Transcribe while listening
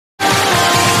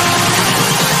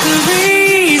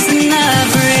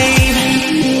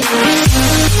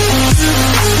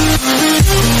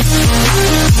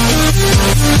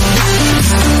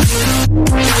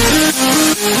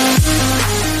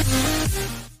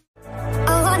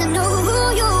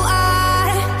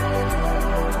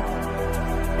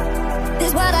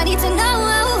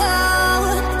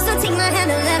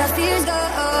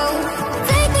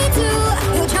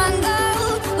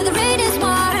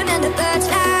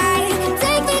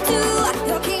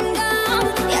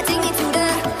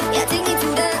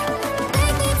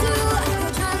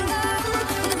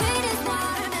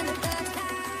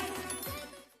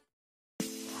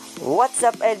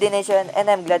What's up, LD Nation,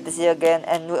 and I'm glad to see you again.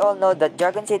 And we all know that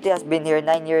Dragon City has been here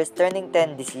 9 years, turning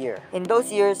 10 this year. In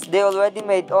those years, they already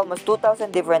made almost 2,000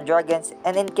 different dragons,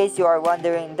 and in case you are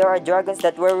wondering, there are dragons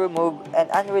that were removed and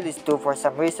unreleased too for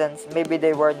some reasons. Maybe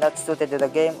they were not suited to the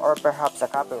game or perhaps a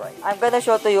copyright. I'm gonna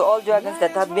show to you all dragons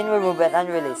that have been removed and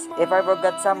unreleased. If I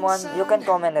forgot someone, you can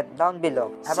comment it down below.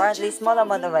 Apparently, small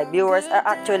amount of my viewers are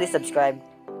actually subscribed.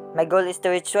 My goal is to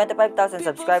reach 25,000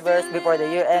 subscribers before the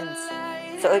year ends.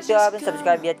 So if you haven't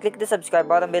subscribed yet, click the subscribe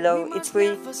button below. It's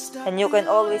free and you can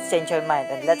always change your mind.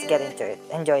 And let's get into it.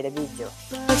 Enjoy the video.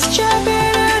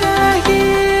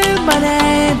 My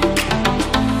name,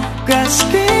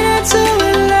 grasping into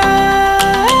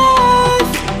life.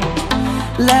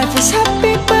 Life is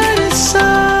happy but it's so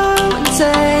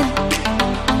insane.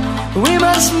 We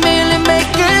must merely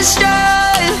make a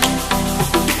strive.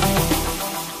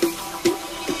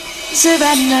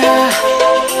 Savannah,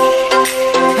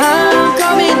 I'm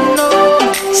coming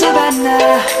home.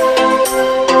 Savannah,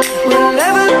 we'll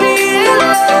never be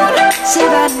alone.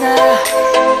 Savannah,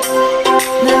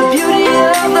 the beauty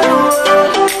of the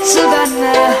world.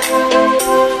 Savannah,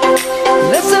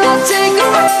 let's all take a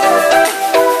ride.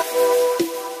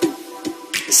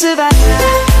 Savannah.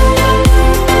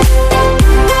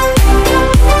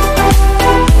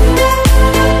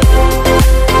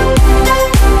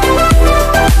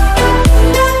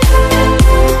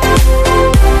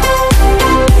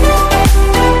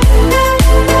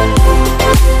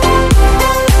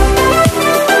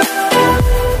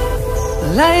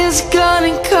 Lion's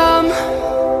gonna come.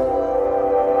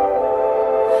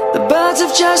 The birds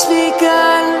have just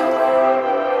begun.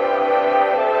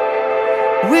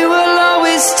 We will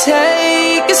always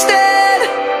take a stand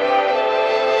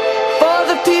for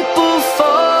the people,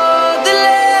 for the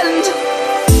land.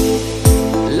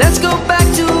 Let's go back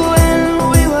to when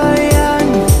we were young.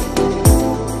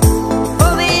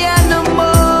 For the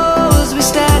animals we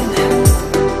stand.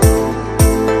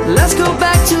 Let's go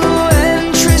back to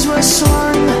when trees were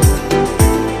swung.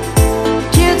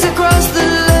 Kids across the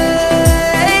land.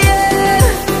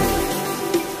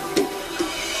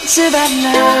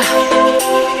 Savannah,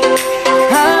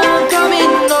 I'm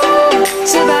coming home.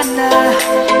 Savannah,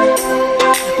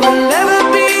 we'll never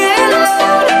be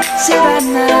alone.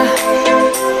 Savannah,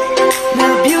 the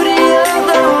beauty of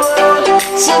the world.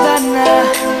 Savannah,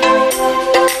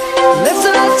 let's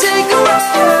all take a ride.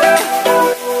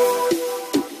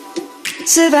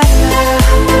 Savannah,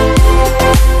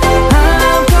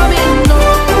 I'm coming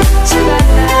home.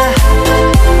 Savannah,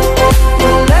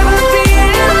 we'll never be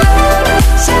alone.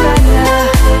 Savannah,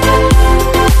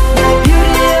 the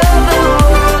beauty of the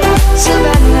world.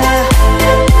 Savannah,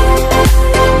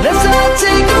 let's all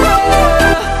take a ride.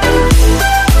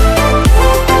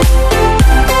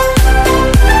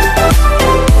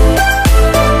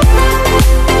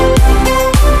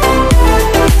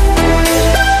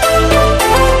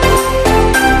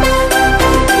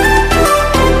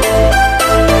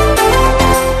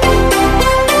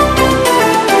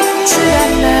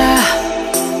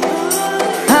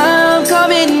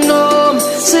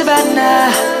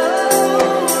 Savannah,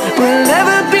 we'll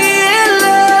never be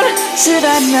alone.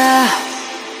 Savannah,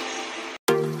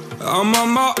 I'm on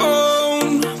my own,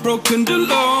 broken and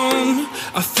alone.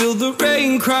 I feel the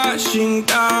rain crashing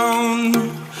down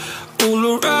all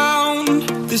around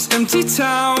this empty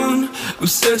town. I'm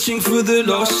searching for the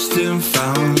lost and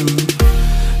found,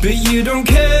 but you don't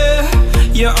care,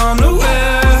 you're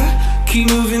unaware. Keep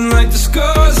moving like the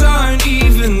scars aren't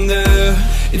even there.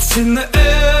 It's in the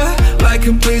air like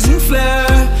a blazing flare.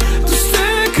 Don't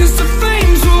stare cause the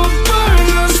flames will burn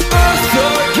us. I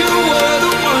thought you were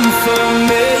the one for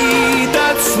me.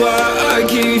 That's why I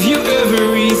gave you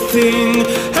everything.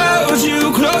 Held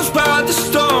you close by the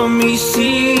stormy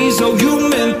seas. Oh, you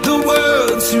meant the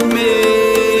world to me.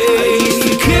 I used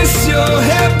to kiss your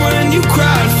head when you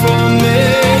cried for me.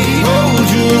 Hold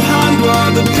your hand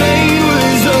while the pain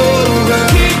was over.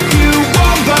 Keep you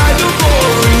warm by the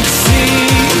roaring sea.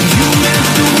 You meant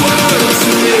the world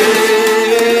to me.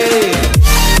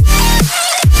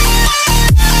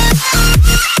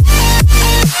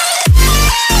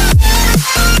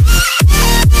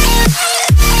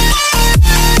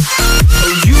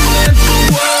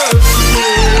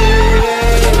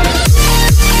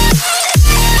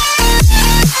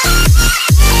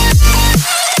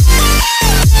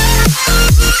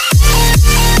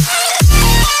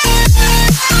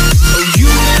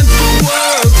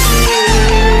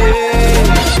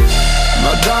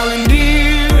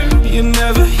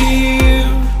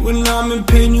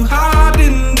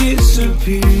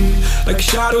 Like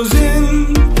shadows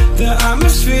in the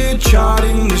atmosphere,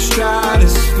 charting the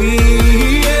stratosphere.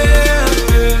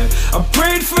 I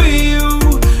prayed for you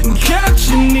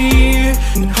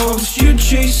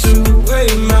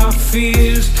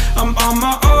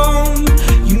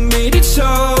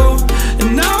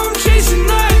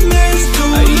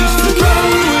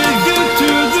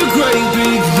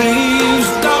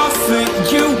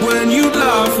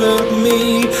comfort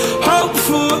me. Hope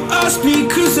for us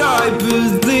because I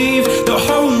believe the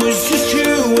home was just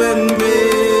you and me.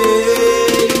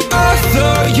 I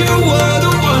thought you were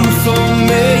the one for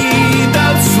me,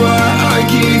 that's why I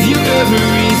gave you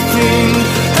everything.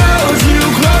 Held you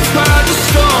close by the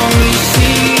stormy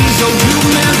seas, oh you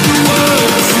meant the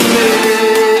world to me.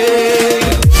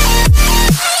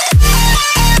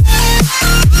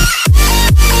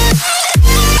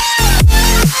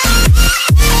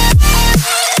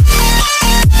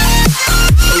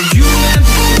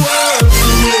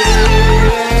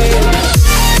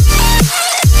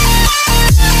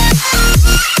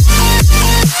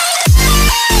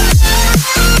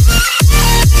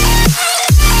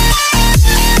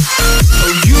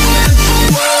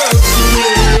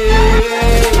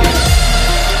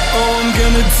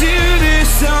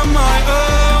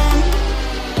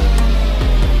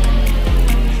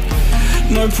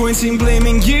 No point in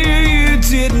blaming you, you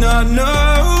did not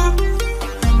know.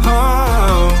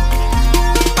 Oh.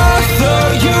 I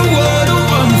thought you were the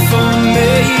one for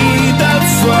me,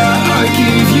 that's why I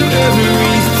gave you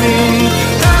everything.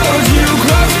 Held you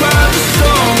close by the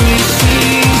stormy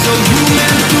seas, oh you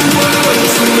meant the world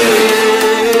to me.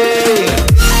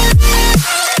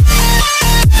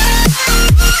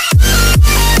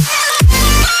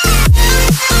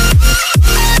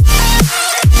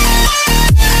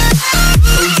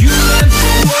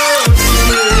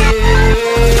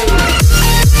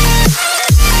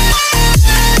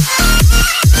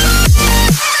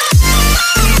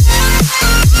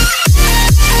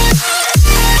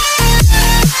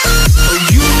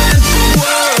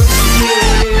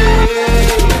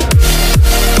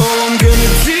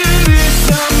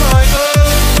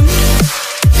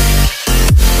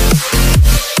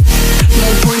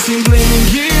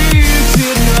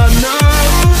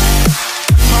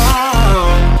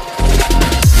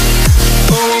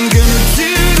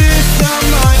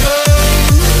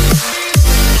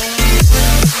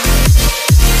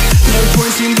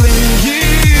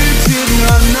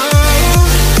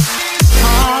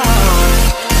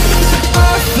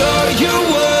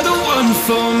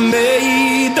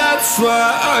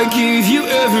 I gave you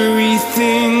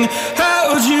everything,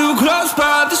 held you close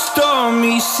by the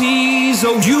stormy seas,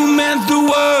 oh you meant the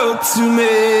world to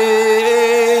me.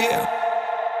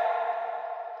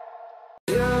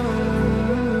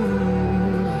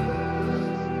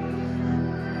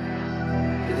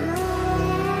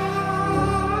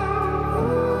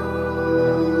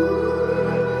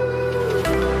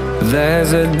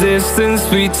 There's a distance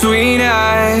between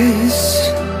us,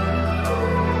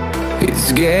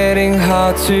 it's getting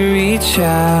hard to reach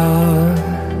out.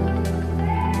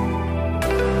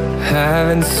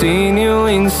 Haven't seen you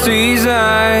in seasons,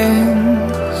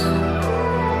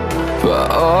 but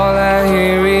all I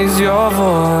hear is your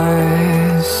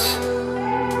voice.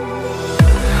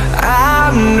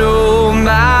 I know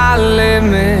my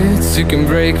limits, you can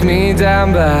break me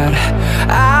down, but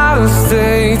I'll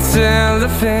stay till the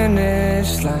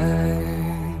finish line.